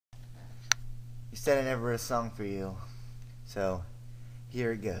You said I never wrote a song for you, so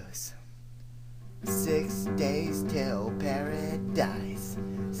here it goes. 6 days till paradise,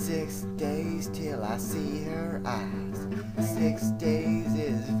 6 days till I see her eyes, 6 days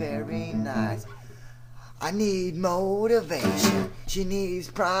is very nice. I need motivation, she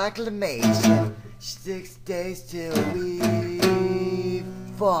needs proclamation, 6 days till we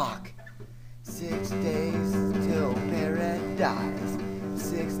fuck, 6 days till paradise,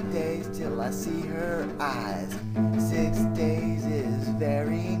 6 days till I see her eyes, 6 days is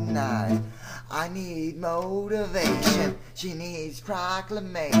very nice. I need motivation, she needs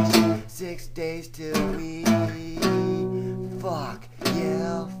proclamation, 6 days till we fuck,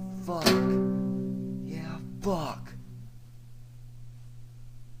 yeah, fuck, yeah, fuck.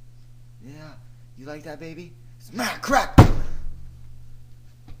 Yeah, you like that, baby? Smack, crack!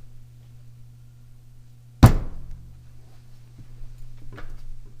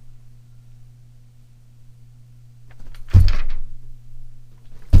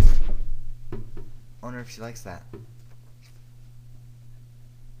 I wonder if she likes that.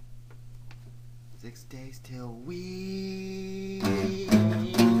 6 days till we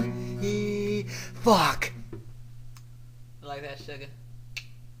fuck. You like that, sugar?